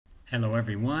Hello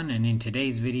everyone, and in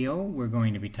today's video we're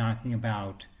going to be talking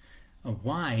about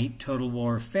why Total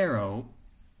War Pharaoh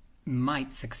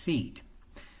might succeed.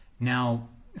 Now,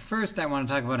 first I want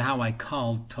to talk about how I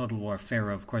called Total War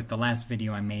Pharaoh. Of course, the last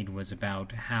video I made was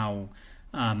about how,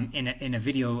 in a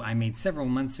video I made several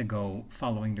months ago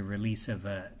following the release of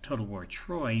Total War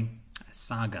Troy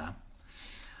saga,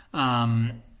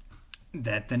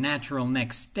 that the natural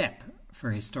next step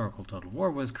for historical Total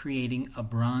War was creating a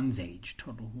Bronze Age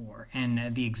Total War.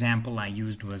 And the example I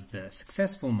used was the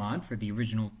successful mod for the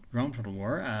original Rome Total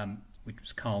War, which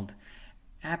was called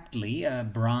aptly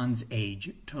Bronze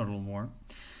Age Total War.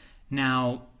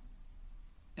 Now,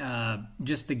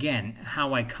 just again,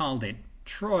 how I called it,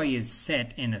 Troy is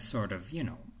set in a sort of,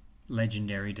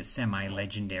 legendary to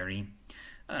semi-legendary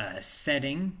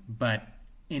setting, but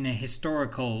in a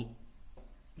historical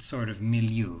sort of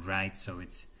milieu, right? So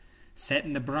it's set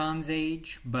in the Bronze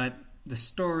Age, but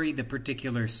the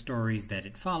particular stories that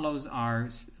it follows are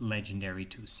legendary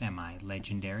to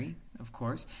semi-legendary, of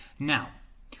course. Now,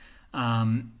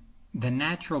 the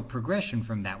natural progression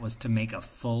from that was to make a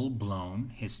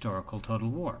full-blown historical Total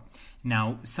War.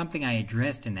 Now, something I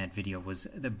addressed in that video was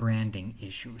the branding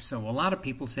issue. So a lot of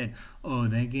people said, oh,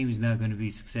 that game is not going to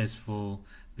be successful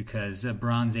because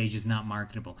Bronze Age is not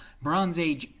marketable. Bronze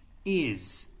Age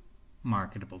is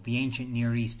marketable. The ancient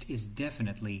Near East is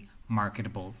definitely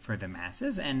marketable for the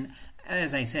masses, and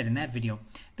as I said in that video,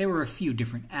 there were a few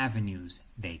different avenues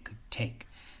they could take.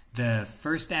 The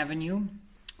first avenue,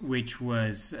 which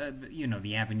was,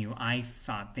 the avenue I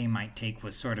thought they might take,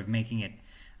 was sort of making it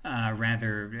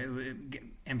rather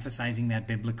emphasizing that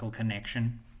biblical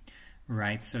connection,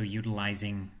 right? So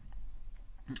utilizing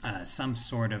some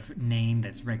sort of name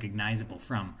that's recognizable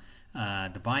from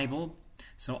the Bible.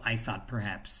 So I thought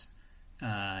perhaps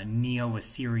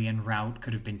Neo-Assyrian route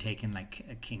could have been taken, like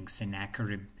a King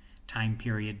Sennacherib time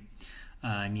period,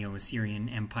 Neo-Assyrian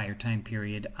Empire time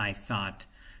period. I thought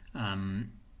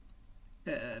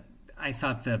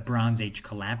the Bronze Age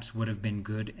collapse would have been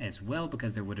good as well,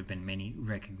 because there would have been many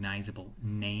recognizable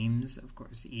names. Of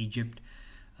course, Egypt,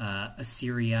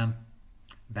 Assyria,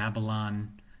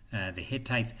 Babylon, the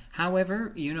Hittites.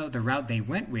 However, the route they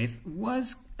went with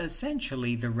was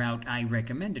essentially the route I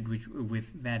recommended, which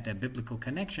with that biblical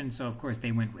connection. So, of course,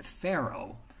 they went with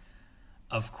Pharaoh.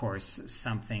 Of course,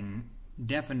 something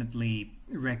definitely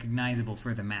recognizable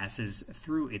for the masses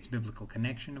through its biblical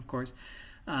connection, of course.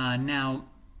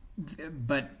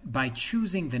 But by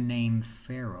choosing the name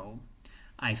Pharaoh,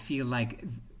 I feel like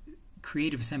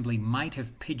Creative Assembly might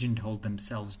have pigeonholed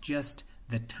themselves just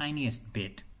the tiniest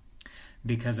bit.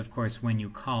 Because, of course, when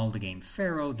you call the game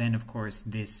Pharaoh, then, of course,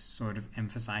 this sort of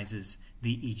emphasizes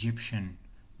the Egyptian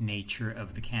nature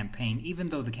of the campaign, even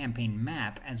though the campaign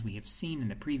map, as we have seen in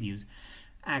the previews,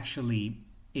 actually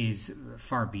is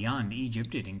far beyond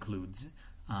Egypt. It includes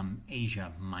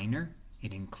Asia Minor,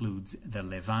 it includes the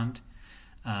Levant,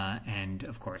 and,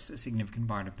 of course, a significant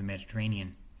part of the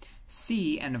Mediterranean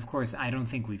Sea. And, of course, I don't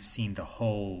think we've seen the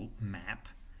whole map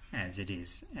as it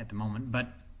is at the moment,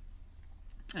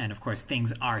 and of course,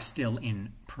 things are still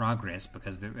in progress,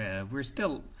 because we're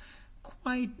still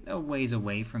quite a ways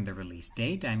away from the release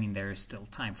date. I mean, there is still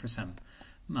time for some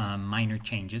minor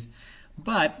changes.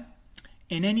 But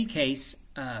in any case,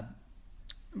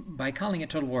 by calling it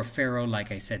Total War Pharaoh,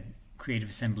 like I said, Creative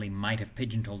Assembly might have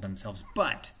pigeonholed themselves.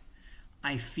 But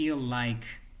I feel like,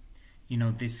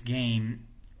 this game,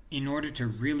 in order to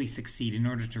really succeed, in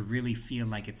order to really feel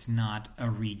like it's not a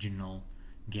regional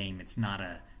game, it's not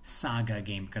a saga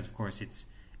game, because of course it's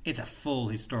a full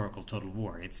historical Total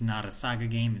War. It's not a saga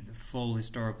game, it's a full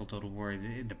historical Total War.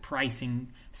 The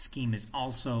pricing scheme is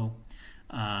also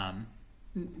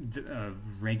the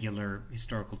regular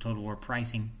historical Total War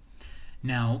pricing.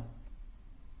 Now,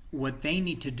 what they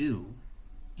need to do,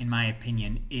 in my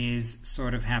opinion, is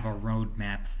sort of have a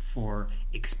roadmap for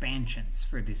expansions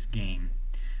for this game,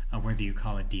 whether you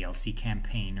call it DLC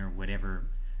campaign or whatever,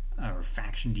 or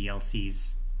faction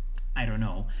DLCs, I don't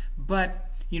know.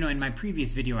 But, in my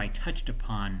previous video I touched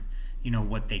upon,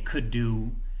 what they could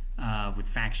do with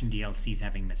faction DLCs,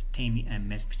 having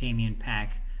Mesopotamian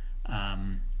pack,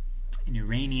 an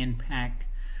Iranian pack,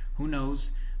 who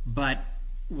knows. But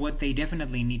what they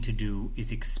definitely need to do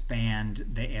is expand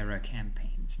the era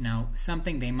campaigns. Now,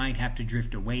 something they might have to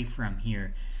drift away from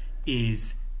here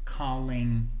is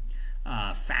calling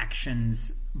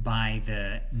factions by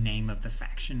the name of the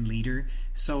faction leader.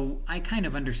 So I kind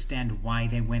of understand why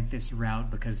they went this route,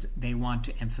 because they want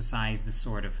to emphasize the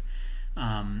sort of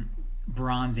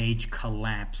Bronze Age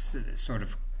collapse, sort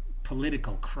of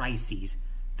political crises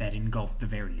that engulfed the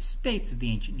various states of the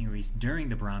ancient Near East during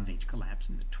the Bronze Age collapse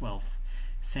in the 12th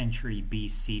century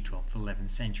BC, 12th to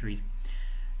 11th centuries.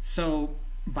 So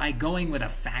by going with a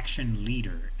faction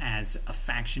leader as a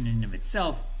faction in and of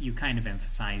itself, you kind of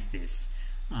emphasize this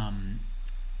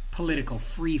political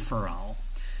free-for-all.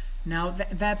 Now,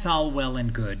 that's all well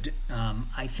and good.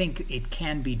 I think it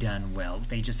can be done well.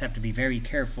 They just have to be very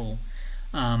careful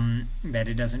that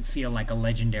it doesn't feel like a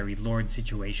legendary lord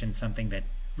situation, something that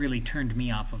really turned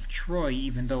me off of Troy,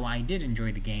 even though I did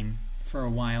enjoy the game for a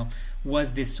while,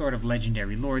 was this sort of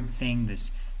legendary lord thing,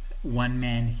 this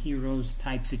one-man heroes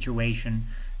type situation.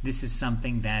 This is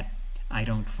something that I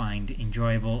don't find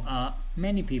enjoyable.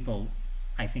 Many people,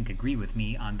 I think, agree with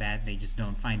me on that. They just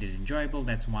don't find it enjoyable.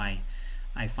 That's why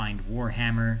I find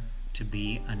Warhammer to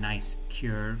be a nice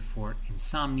cure for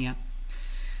insomnia.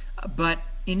 But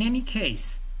in any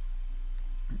case,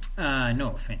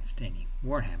 no offense to any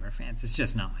Warhammer fans, it's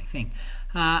just not my thing.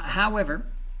 However,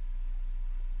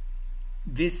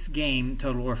 this game,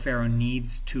 Total War Pharaoh,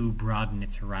 needs to broaden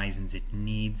its horizons. It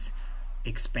needs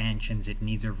expansions. It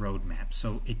needs a roadmap.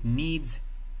 So it needs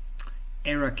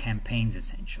era campaigns,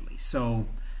 essentially. So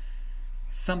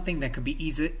something that could be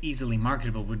easily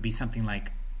marketable would be something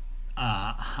like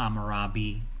a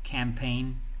Hammurabi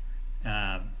campaign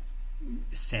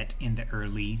set in the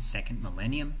early 2nd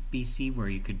millennium BC, where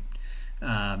you could,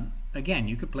 again,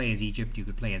 you could play as Egypt, you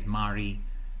could play as Mari,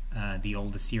 the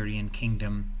old Assyrian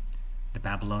kingdom, the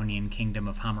Babylonian kingdom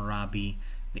of Hammurabi,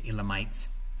 the Elamites,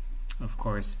 of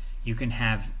course. You can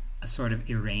have a sort of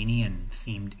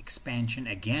Iranian-themed expansion,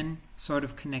 again, sort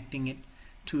of connecting it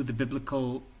to the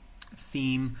biblical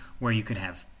theme, where you could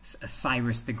have a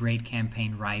Cyrus the Great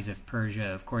campaign, Rise of Persia.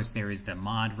 Of course, there is the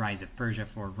mod Rise of Persia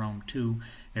for Rome 2.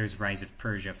 There's Rise of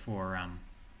Persia for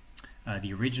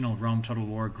the original Rome Total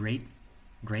War.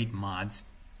 Great mods,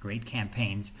 great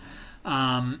campaigns.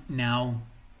 Now,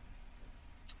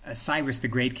 a Cyrus the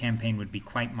Great campaign would be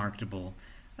quite marketable.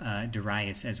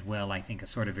 Darius as well. I think a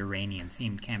sort of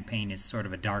Iranian-themed campaign is sort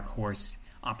of a dark horse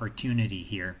opportunity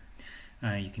here.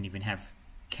 You can even have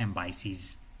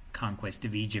Cambyses' conquest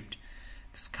of Egypt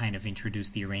kind of introduce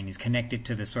the Iranians, connected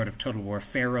to the sort of Total War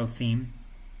Pharaoh theme.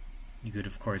 You could,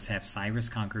 of course, have Cyrus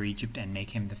conquer Egypt and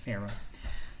make him the Pharaoh.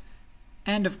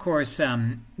 And, of course,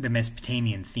 the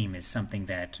Mesopotamian theme is something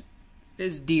that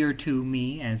is dear to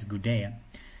me as Gudea.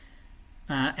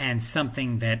 And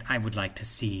something that I would like to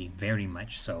see very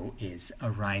much so is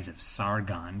a Rise of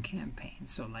Sargon campaign.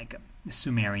 So like a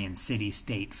Sumerian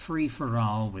city-state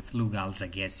free-for-all with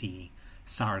Lugal-Zaghesi,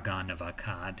 Sargon of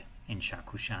Akkad, and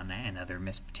Shakushana, and other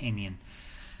Mesopotamian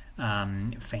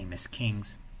famous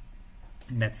kings.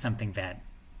 That's something that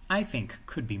I think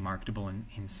could be marketable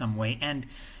in some way, and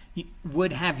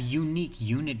would have unique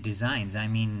unit designs. I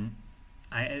mean,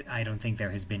 I don't think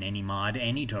there has been any mod,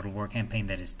 any Total War campaign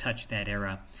that has touched that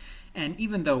era. And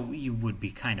even though you would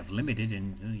be kind of limited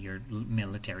in your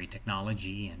military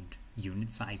technology and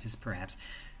unit sizes, perhaps,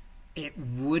 it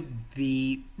would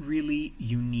be really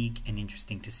unique and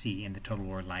interesting to see in the Total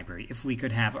War library if we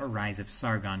could have a Rise of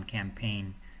Sargon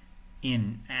campaign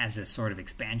in as a sort of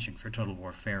expansion for Total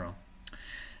War Pharaoh.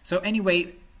 So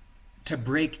anyway, to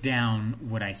break down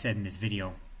what I said in this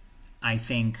video, I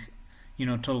think,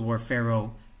 Total War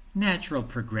Pharaoh, natural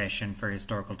progression for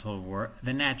historical Total War,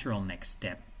 the natural next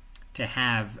step to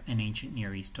have an Ancient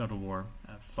Near East Total War,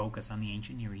 focus on the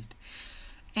Ancient Near East.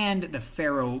 And the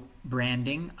Pharaoh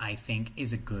branding, I think,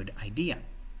 is a good idea.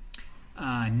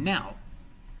 Now,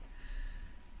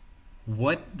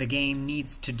 what the game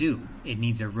needs to do. It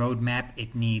needs a roadmap,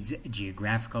 it needs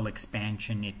geographical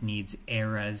expansion, it needs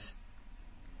era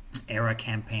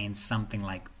campaigns, something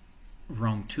like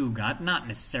Rome 2 got, not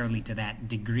necessarily to that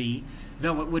degree,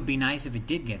 though it would be nice if it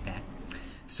did get that.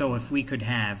 So if we could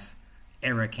have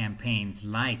era campaigns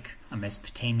like a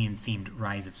Mesopotamian-themed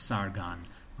Rise of Sargon,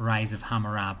 Rise of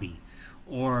Hammurabi,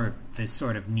 or the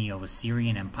sort of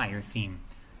Neo-Assyrian Empire theme,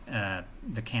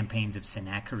 the campaigns of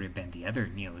Sennacherib and the other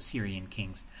Neo-Assyrian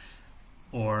kings,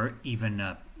 or even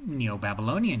a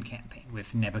Neo-Babylonian campaign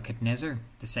with Nebuchadnezzar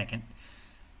II.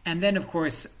 And then, of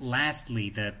course, lastly,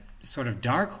 the sort of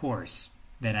dark horse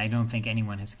that I don't think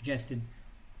anyone has suggested,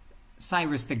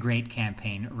 Cyrus the Great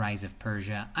campaign, Rise of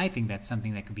Persia. I think that's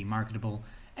something that could be marketable,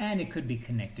 and it could be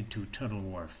connected to Total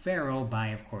War Pharaoh by,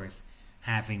 of course,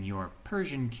 having your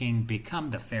Persian king become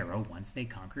the Pharaoh once they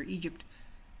conquer Egypt,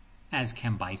 as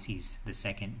Cambyses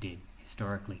II did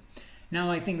historically. Now,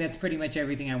 I think that's pretty much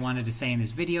everything I wanted to say in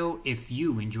this video. If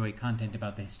you enjoy content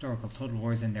about the historical Total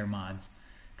Wars and their mods,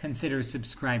 consider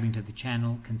subscribing to the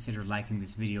channel, consider liking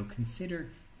this video, consider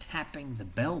tapping the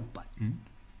bell button,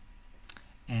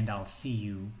 and I'll see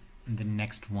you in the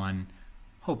next one,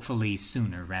 hopefully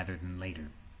sooner rather than later.